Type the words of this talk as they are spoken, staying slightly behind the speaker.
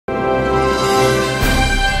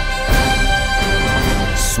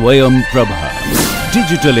Swayam Prabha.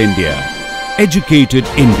 Digital India. Educated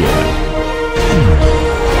India.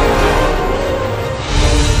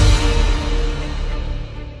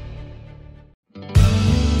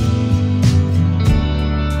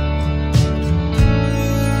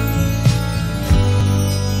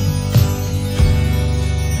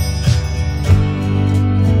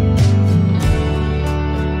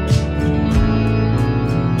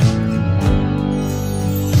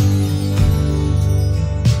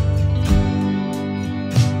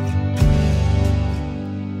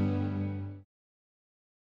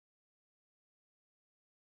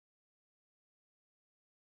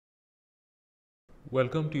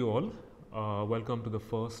 Welcome to you all. Welcome to the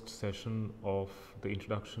first session of the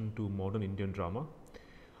Introduction to Modern Indian Drama.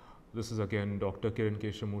 This is again Dr. Kiran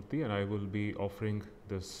Keshamurthy, and I will be offering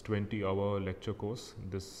this 20-hour lecture course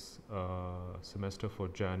this semester for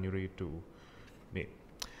January to May.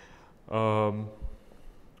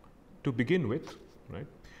 To begin with, right,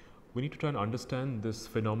 we need to try and understand this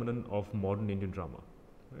phenomenon of modern Indian drama.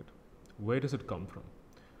 Right? Where does it come from?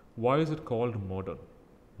 Why is it called modern?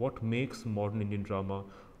 What makes modern Indian drama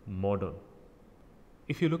modern?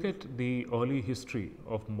 If you look at the early history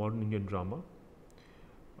of modern Indian drama,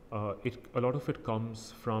 a lot of it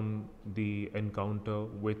comes from the encounter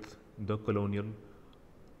with the colonial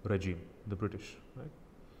regime, the British. Right?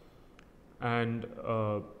 And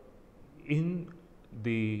in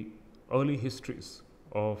the early histories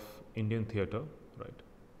of Indian theatre, right,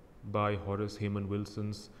 by Horace Hayman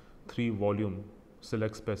Wilson's 3-volume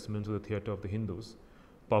Select Specimens of the Theatre of the Hindus,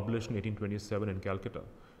 published in 1827 in Calcutta,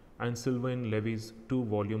 and Sylvain Levy's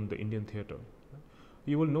 2-volume The Indian Theatre,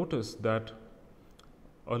 you will notice that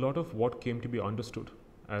a lot of what came to be understood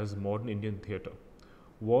as modern Indian theatre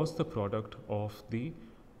was the product of the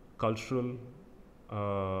cultural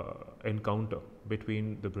encounter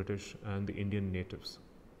between the British and the Indian natives.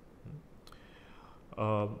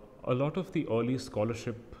 A lot of the early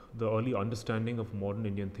scholarship, the early understanding of modern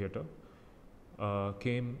Indian theatre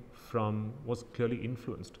was clearly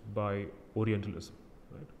influenced by Orientalism,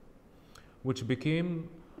 right, which became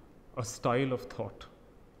a style of thought,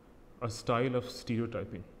 a style of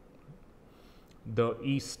stereotyping. The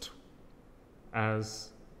East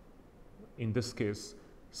as, in this case,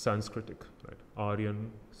 Sanskritic, right, Aryan,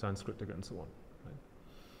 Sanskritic, and so on. Right.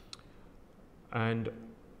 And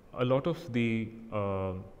a lot of the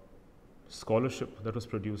scholarship that was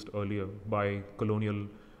produced earlier by colonial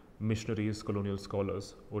missionaries, colonial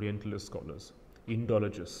scholars, Orientalist scholars,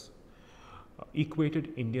 Indologists,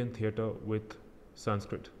 equated Indian theatre with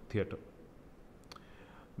Sanskrit theatre.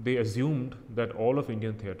 They assumed that all of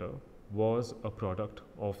Indian theatre was a product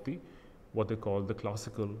of what they call the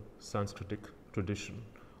classical Sanskritic tradition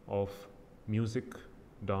of music,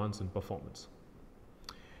 dance, and performance.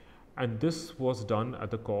 And this was done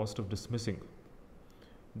at the cost of dismissing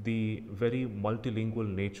the very multilingual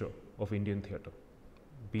nature of Indian theatre,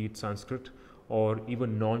 be it Sanskrit or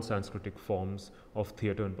even non-Sanskritic forms of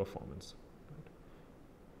theatre and performance.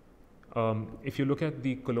 If you look at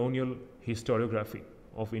the colonial historiography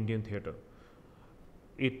of Indian theatre,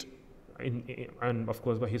 and of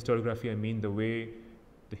course by historiography I mean the way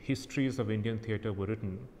the histories of Indian theatre were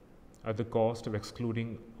written at the cost of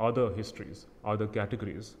excluding other histories, other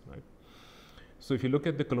categories. Right? So if you look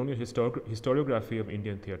at the colonial historiography of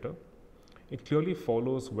Indian theatre, it clearly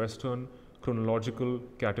follows Western chronological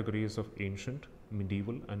categories of ancient,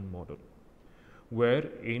 medieval, and modern, where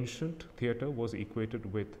ancient theatre was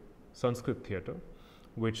equated with Sanskrit theatre,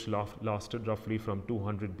 which lasted roughly from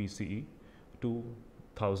 200 BCE to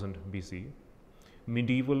 1000 BCE,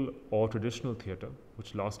 medieval or traditional theatre,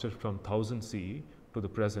 which lasted from 1000 CE to the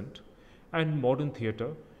present, and modern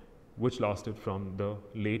theatre, which lasted from the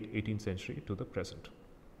late 18th century to the present.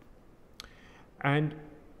 And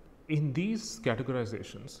in these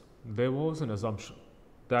categorizations, there was an assumption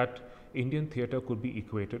that Indian theatre could be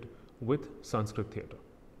equated with Sanskrit theatre,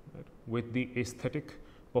 right, with the aesthetic,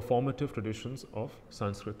 performative traditions of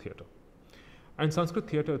Sanskrit theatre. And Sanskrit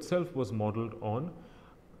theatre itself was modeled on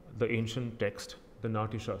the ancient text, the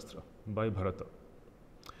Nati Shastra by Bharata.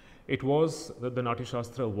 The Nati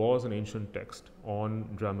Shastra was an ancient text on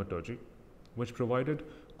dramaturgy, which provided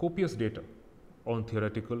copious data on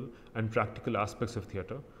theoretical and practical aspects of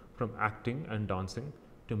theatre, from acting and dancing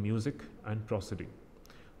to music and prosody,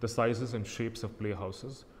 the sizes and shapes of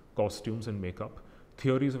playhouses, costumes and makeup,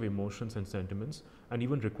 theories of emotions and sentiments, and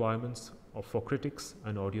even requirements for critics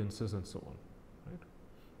and audiences and so on. Right?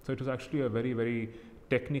 So it was actually a very, very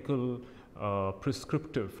technical,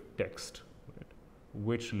 prescriptive text, right,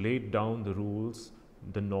 which laid down the rules,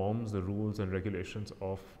 the norms, the rules and regulations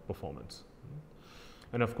of performance.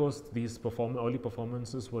 And of course, these early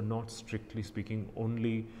performances were not strictly speaking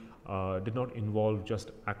only, did not involve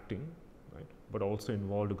just acting, right, but also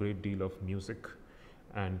involved a great deal of music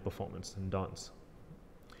and performance and dance.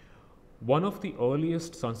 One of the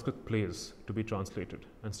earliest Sanskrit plays to be translated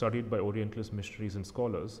and studied by Orientalist missionaries and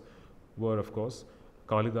scholars were, of course,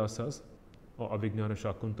 Kalidasa's or Abhignana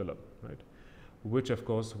Shakuntala, right, which of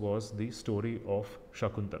course was the story of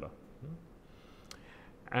Shakuntala.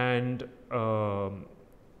 And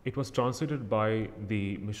it was translated by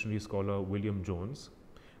the missionary scholar William Jones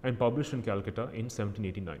and published in Calcutta in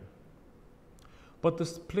 1789. But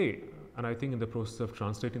this play, and I think in the process of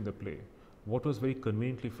translating the play, what was very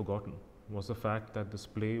conveniently forgotten was the fact that this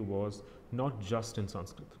play was not just in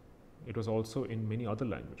Sanskrit. It was also in many other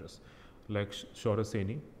languages like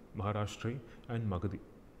Shauraseni, Maharashtri and Magadhi.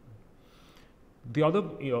 The other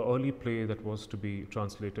early play that was to be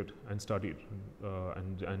translated and studied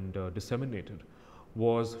and disseminated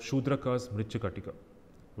was Shudraka's Mritchakatika,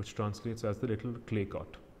 which translates as the little clay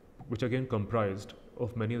cart, which again comprised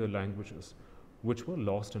of many of the languages which were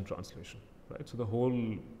lost in translation. Right? So the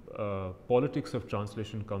whole politics of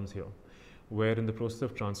translation comes here, where in the process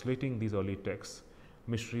of translating these early texts,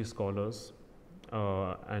 missionary scholars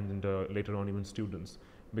and later on even students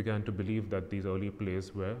began to believe that these early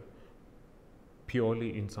plays were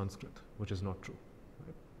purely in Sanskrit, which is not true.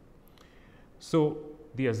 Right? So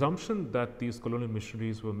the assumption that these colonial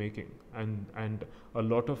missionaries were making and a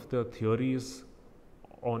lot of the theories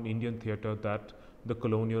on Indian theatre that the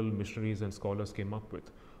colonial missionaries and scholars came up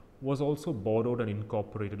with was also borrowed and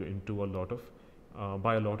incorporated into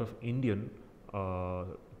by a lot of Indian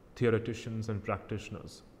theoreticians and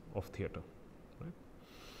practitioners of theatre. Right?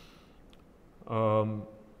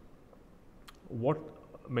 What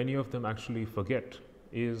many of them actually forget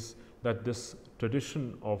is that this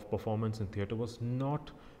tradition of performance in theatre was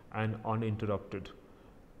not an uninterrupted,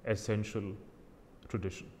 essential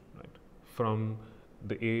tradition, right? From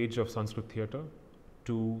the age of Sanskrit theatre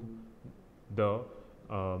to the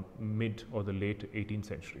mid or the late 18th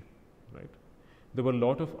century, right? There were a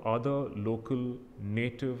lot of other local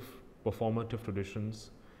native performative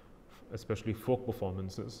traditions, especially folk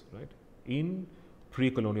performances, right, in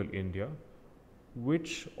pre-colonial India,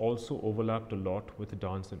 which also overlapped a lot with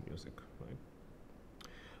dance and music, right?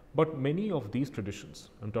 But many of these traditions,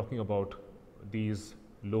 I'm talking about these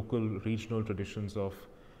local regional traditions of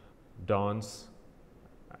dance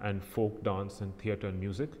and folk dance and theatre and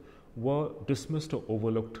music, were dismissed or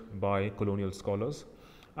overlooked by colonial scholars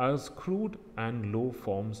as crude and low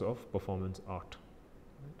forms of performance art.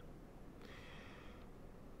 Right?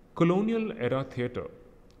 Colonial era theatre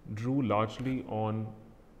drew largely on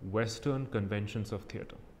Western conventions of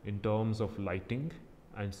theatre in terms of lighting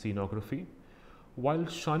and scenography, while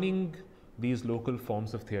shunning these local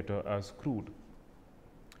forms of theatre as crude.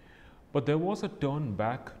 But there was a turn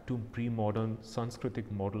back to pre-modern Sanskritic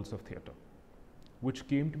models of theatre, which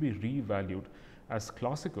came to be revalued as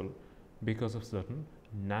classical because of certain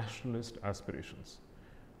nationalist aspirations.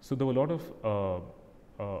 So there were a lot of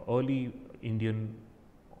early Indian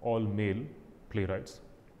all-male playwrights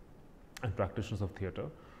and practitioners of theatre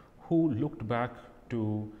who looked back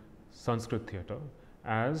to Sanskrit theatre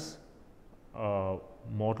as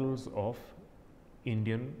models of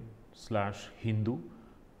Indian/Hindu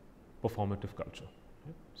performative culture.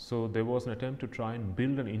 Right? So there was an attempt to try and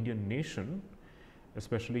build an Indian nation,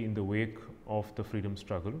 especially in the wake of the freedom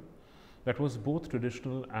struggle, that was both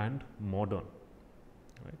traditional and modern,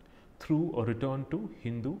 right, through a return to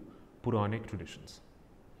Hindu Puranic traditions.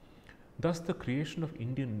 Thus, the creation of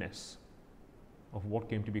Indianness, of what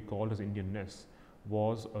came to be called as Indianness,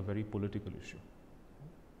 was a very political issue.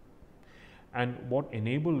 And what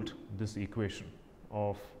enabled this equation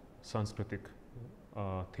of Sanskritic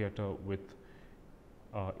theatre with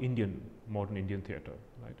modern Indian theatre,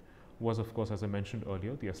 right, was of course, as I mentioned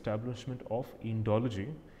earlier, the establishment of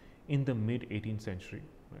Indology in the mid 18th century,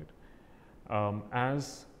 right,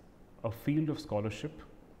 as a field of scholarship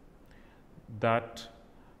that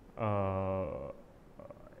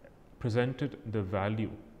presented the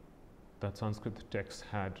value that Sanskrit texts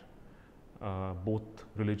had, both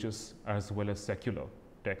religious as well as secular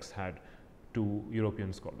texts had, to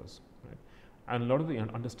European scholars. Right? And a lot of the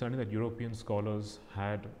understanding that European scholars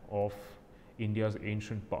had of India's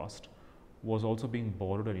ancient past was also being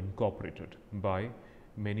borrowed and incorporated by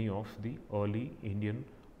many of the early Indian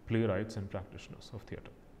playwrights and practitioners of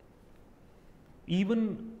theatre.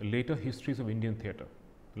 Even later histories of Indian theatre,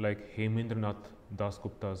 like Hemendranath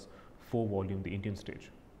Dasgupta's 4-volume The Indian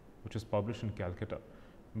Stage, which was published in Calcutta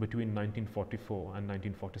between 1944 and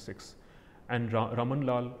 1946, and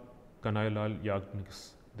Ramanlal Kanayalal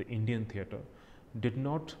Yagnik's The Indian Theatre, did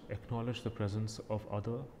not acknowledge the presence of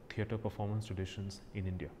other theatre performance traditions in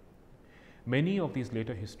India. Many of these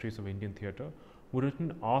later histories of Indian theatre were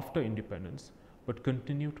written after independence, but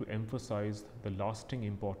continue to emphasize the lasting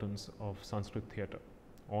importance of Sanskrit theatre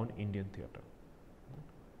on Indian theatre.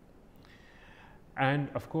 And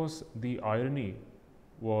of course, the irony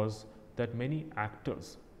was that many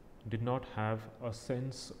actors did not have a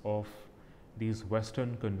sense of these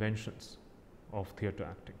Western conventions of theatre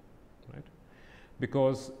acting, right?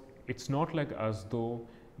 Because it's not like as though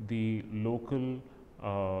the local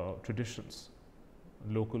traditions,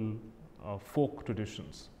 local folk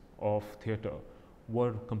traditions of theatre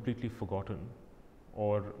were completely forgotten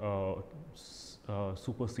or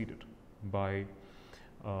superseded by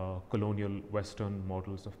colonial Western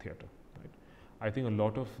models of theatre. Right? I think a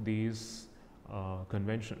lot of these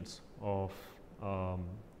conventions of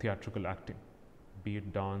theatrical acting, be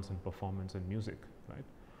it dance and performance and music, right,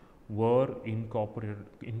 were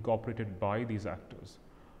incorporated by these actors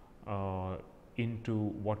into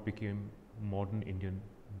what became modern Indian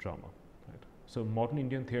drama. Right? So, modern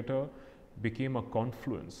Indian theatre became a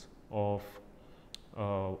confluence of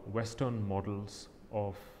Western models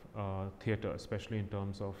of theatre, especially in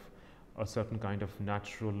terms of a certain kind of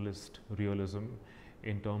naturalist realism,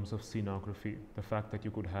 in terms of scenography, the fact that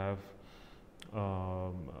you could have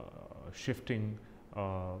shifting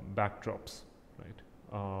backdrops,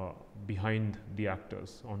 right, behind the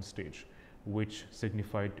actors on stage, which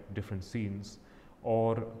signified different scenes,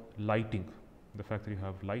 or lighting, the fact that you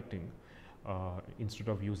have lighting instead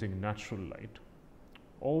of using natural light.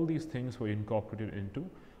 All these things were incorporated into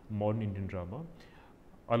modern Indian drama,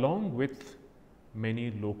 along with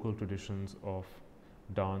many local traditions of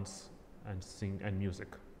dance and sing and music.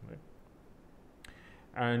 Right?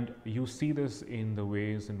 And you see this in the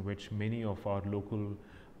ways in which many of our local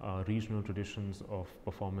regional traditions of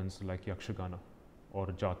performance, like Yakshagana or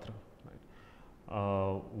Jatra,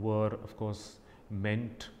 right, were of course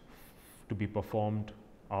meant to be performed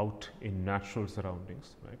out in natural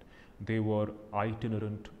surroundings. Right? They were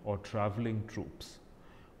itinerant or traveling troupes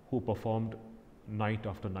who performed night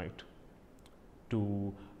after night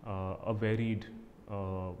to a varied,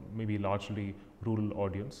 maybe largely rural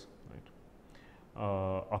audience,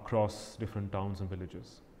 right, across different towns and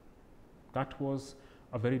villages. That was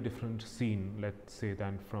a very different scene, let's say,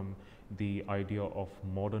 than from the idea of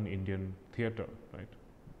modern Indian theatre,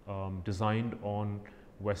 right, designed on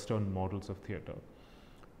Western models of theatre,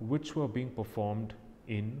 which were being performed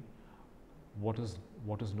in what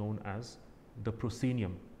is known as the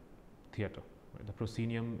proscenium theatre. Right? The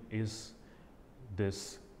proscenium is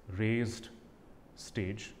this raised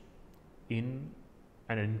stage in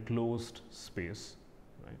an enclosed space.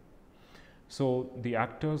 Right? So, the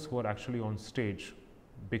actors who are actually on stage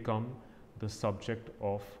become the subject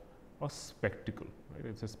of a spectacle. Right?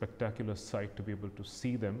 It's a spectacular sight to be able to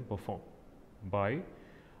see them perform by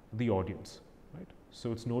the audience. Right?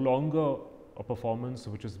 So, it's no longer a performance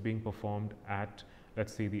which is being performed at,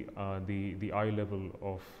 let's say, the eye level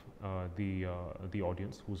of the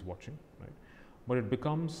audience who's watching, right? But it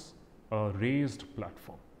becomes a raised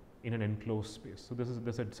platform in an enclosed space. So,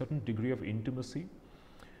 there's a certain degree of intimacy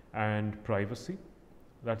and privacy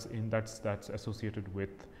that's associated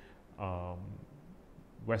with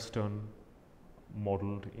Western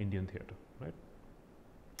modeled Indian theatre, right?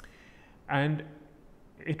 And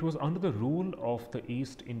it was under the rule of the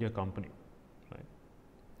East India Company, right,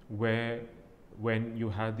 where when you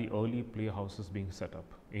had the early playhouses being set up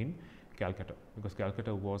in Calcutta, because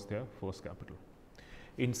Calcutta was their first capital.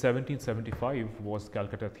 In 1775 was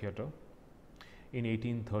Calcutta Theatre. In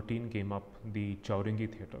 1813 came up the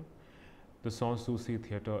Chowringhee Theatre, the Sans Souci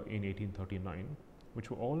Theatre in 1839, which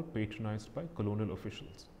were all patronized by colonial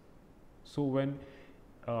officials. So, when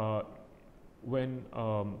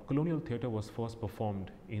colonial theatre was first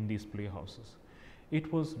performed in these playhouses,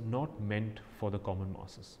 it was not meant for the common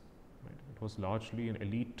masses. Right? It was largely an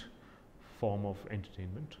elite form of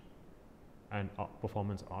entertainment and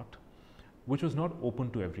performance art, which was not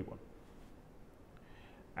open to everyone.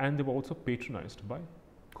 And they were also patronized by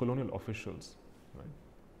colonial officials, right?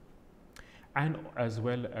 And as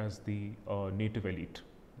well as the native elite.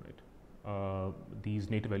 Right? These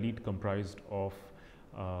native elite comprised of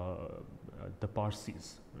the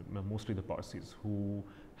Parsis, mostly the Parsis, who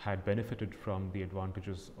had benefited from the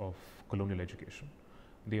advantages of colonial education.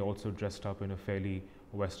 They also dressed up in a fairly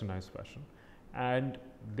westernized fashion, and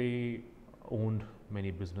they owned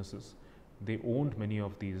many businesses. They owned many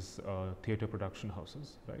of these theatre production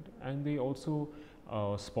houses, right? And they also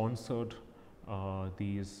sponsored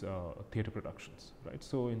these theatre productions, right?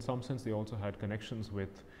 So, in some sense, they also had connections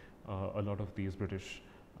with a lot of these British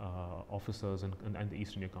officers and the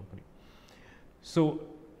East India Company. So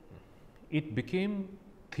it became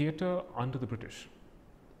theatre under the British,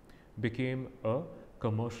 became a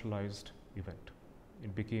commercialized event.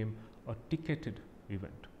 It became a ticketed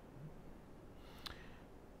event.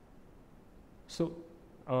 So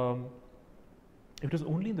it was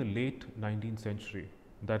only in the late 19th century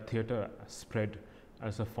that theatre spread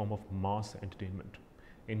as a form of mass entertainment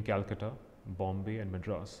in Calcutta, Bombay and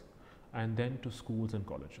Madras, and then to schools and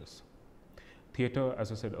colleges. Theatre,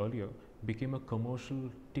 as I said earlier, became a commercial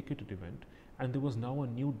ticketed event, and there was now a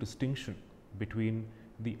new distinction between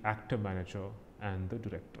the actor manager and the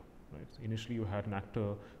director. Right? So initially you had an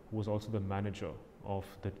actor who was also the manager of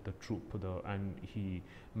the troupe, and he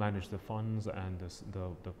managed the funds and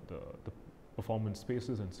the performance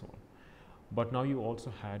spaces and so on. But now you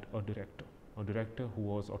also had a director who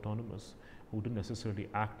was autonomous, who didn't necessarily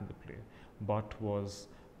act in the play, but was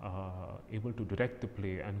able to direct the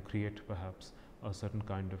play and create perhaps a certain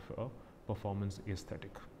kind of performance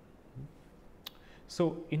aesthetic.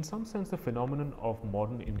 So in some sense, the phenomenon of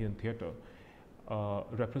modern Indian theatre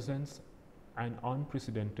represents an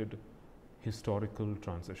unprecedented historical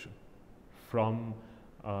transition from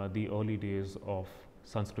the early days of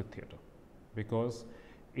Sanskrit theatre, because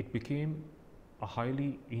it became a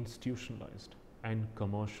highly institutionalized and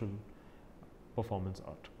commercial performance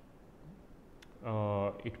art.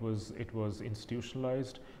 It was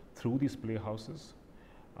institutionalized through these playhouses.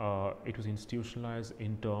 It was institutionalized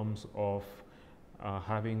in terms of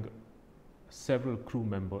having several crew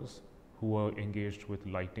members who were engaged with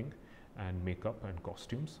lighting and makeup and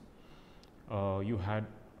costumes. You had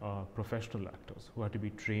professional actors who had to be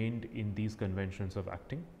trained in these conventions of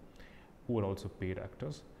acting, who were also paid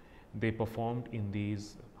actors. They performed in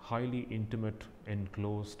these highly intimate,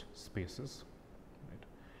 enclosed spaces.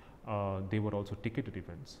 Right? They were also ticketed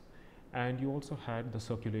events. And you also had the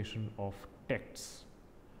circulation of texts,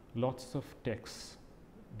 lots of texts.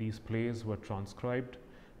 These plays were transcribed,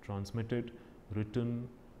 transmitted, written,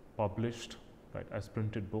 published, right, as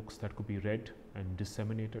printed books that could be read and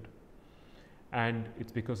disseminated. And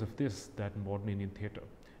it's because of this that modern Indian theatre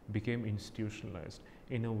became institutionalized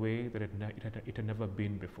in a way that it had never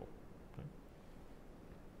been before. Right?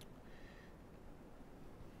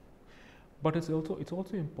 But it's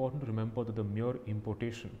also important to remember that the mere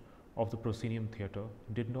importation of the proscenium theatre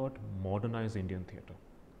did not modernize Indian theatre.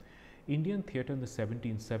 Indian theatre in the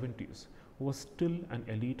 1770s was still an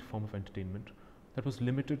elite form of entertainment that was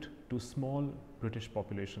limited to small British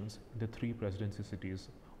populations in the three presidency cities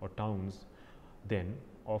or towns then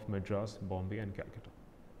of Madras, Bombay and Calcutta.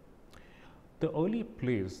 The early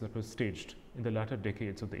plays that were staged in the latter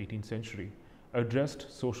decades of the 18th century addressed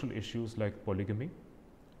social issues like polygamy,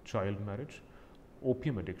 child marriage,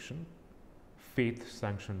 opium addiction,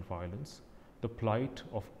 faith-sanctioned violence, the plight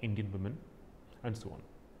of Indian women, and so on.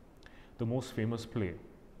 The most famous play,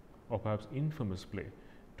 or perhaps infamous play,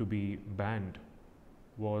 to be banned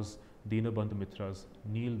was Dinabandhu Mitra's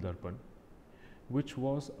Neel Darpan, which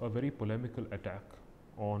was a very polemical attack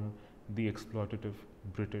on the exploitative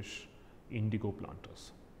British indigo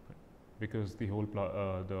planters, right? Because the whole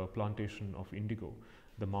the plantation of indigo,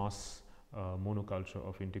 the mass monoculture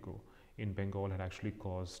of indigo in Bengal had actually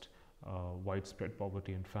caused widespread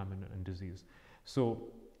poverty and famine and disease. So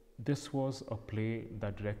this was a play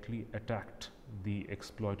that directly attacked the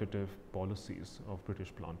exploitative policies of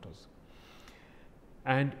British planters.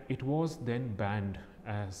 And it was then banned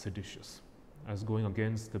as seditious, as going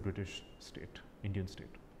against the British state, Indian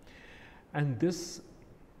state. And this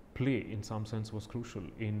play, in some sense, was crucial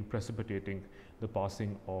in precipitating the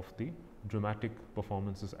passing of the Dramatic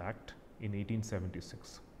Performances Act in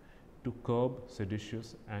 1876 to curb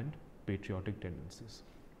seditious and patriotic tendencies.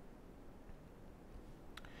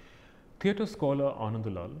 Theatre scholar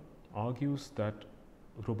Anandalal argues that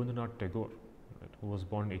Rabindranath Tagore, right, who was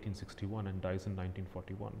born in 1861 and dies in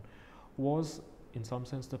 1941, was in some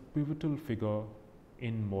sense the pivotal figure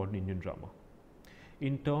in modern Indian drama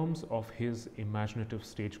in terms of his imaginative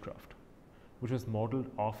stagecraft, which was modeled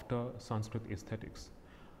after Sanskrit aesthetics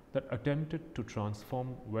that attempted to transform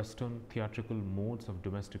Western theatrical modes of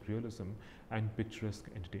domestic realism and picturesque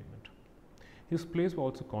entertainment. His plays were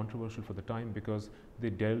also controversial for the time because they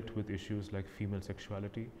dealt with issues like female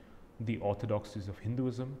sexuality, the orthodoxies of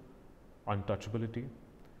Hinduism, untouchability,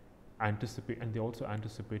 and they also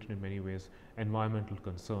anticipated in many ways environmental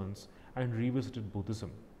concerns and revisited Buddhism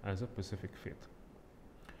as a Pacific faith.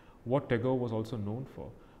 What Tagore was also known for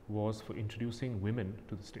was for introducing women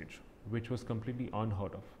to the stage, which was completely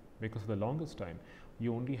unheard of, because for the longest time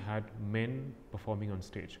you only had men performing on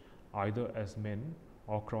stage, either as men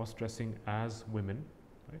or cross-dressing as women,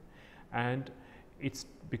 right? And it's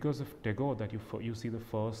because of Tagore that you see the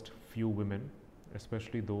first few women,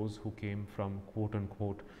 especially those who came from quote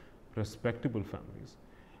unquote respectable families,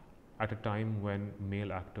 at a time when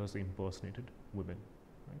male actors impersonated women.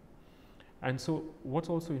 Right? And so what's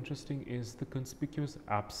also interesting is the conspicuous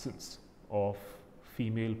absence of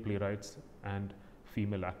female playwrights and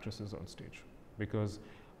female actresses on stage, because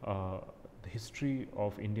the history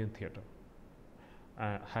of Indian theatre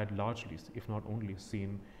had largely, if not only,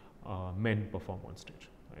 seen men perform on stage.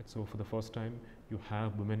 Right? So for the first time, you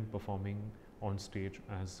have women performing on stage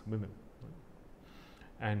as women.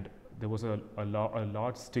 Right? And there was a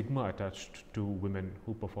large stigma attached to women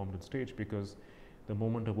who performed on stage, because the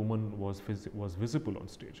moment a woman was visible on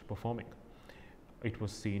stage performing, it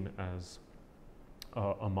was seen as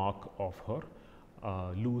a mark of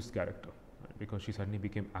her loose character, right? Because she suddenly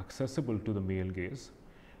became accessible to the male gaze,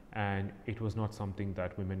 and it was not something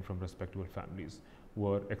that women from respectable families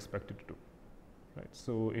were expected to do. Right?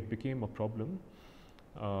 So it became a problem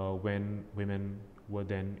when women were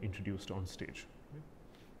then introduced on stage. Right?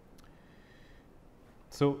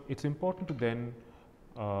 So it's important to then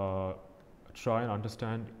try and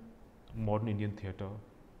understand modern Indian theatre,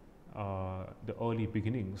 the early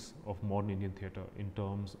beginnings of modern Indian theatre in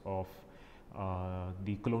terms of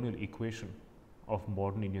the colonial equation of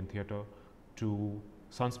modern Indian theatre to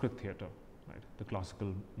Sanskrit theatre, right? The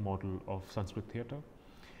classical model of Sanskrit theatre,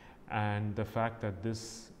 and the fact that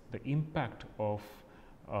the impact of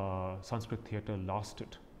Sanskrit theatre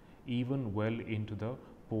lasted even well into the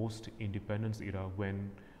post-independence era,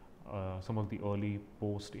 when some of the early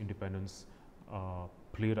post-independence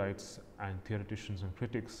playwrights and theoreticians and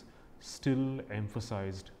critics still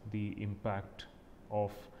emphasized the impact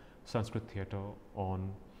of Sanskrit theatre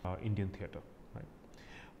on Indian theatre. Right?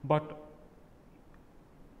 But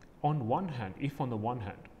on the one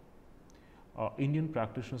hand, Indian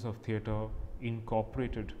practitioners of theatre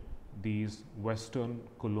incorporated these Western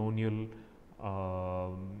colonial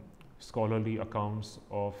scholarly accounts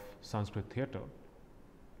of Sanskrit theatre,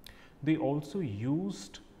 they also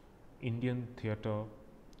used Indian theatre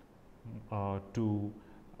to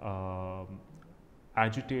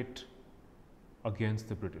agitate against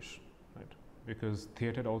the British, right? Because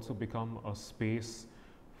theatre had also become a space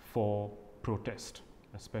for protest,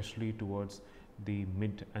 especially towards the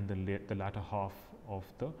mid and the latter half of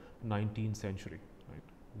the 19th century, right?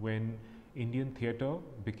 When Indian theatre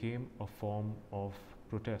became a form of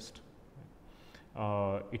protest.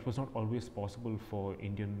 Right? It was not always possible for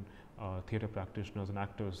Indian theatre practitioners and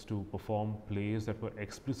actors to perform plays that were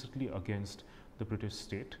explicitly against the British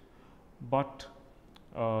state, but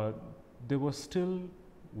there were still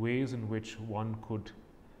ways in which one could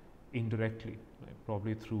indirectly, right,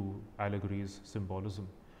 probably through allegories, symbolism,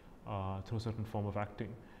 through a certain form of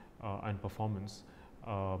acting and performance,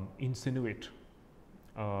 insinuate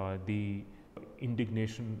the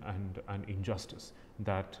indignation and injustice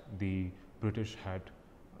that the British had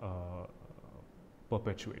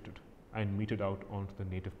perpetuated and meted out onto the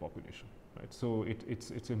native population. Right? So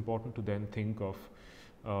it's important to then think of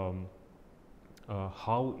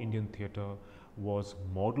how Indian theatre was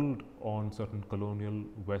modeled on certain colonial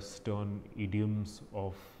Western idioms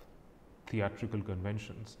of theatrical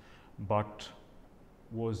conventions, but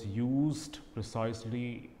was used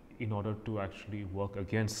precisely in order to actually work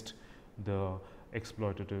against the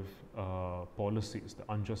exploitative policies,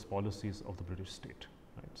 the unjust policies of the British state.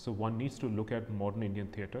 Right? So one needs to look at modern Indian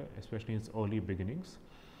theatre, especially in its early beginnings,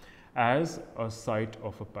 as a site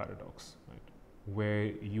of a paradox, right? Where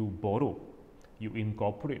you borrow, you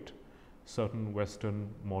incorporate certain Western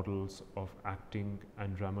models of acting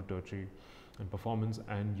and dramaturgy and performance,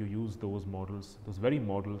 and you use those models, those very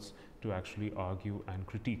models, to actually argue and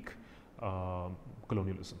critique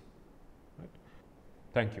colonialism. Right?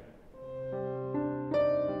 Thank you.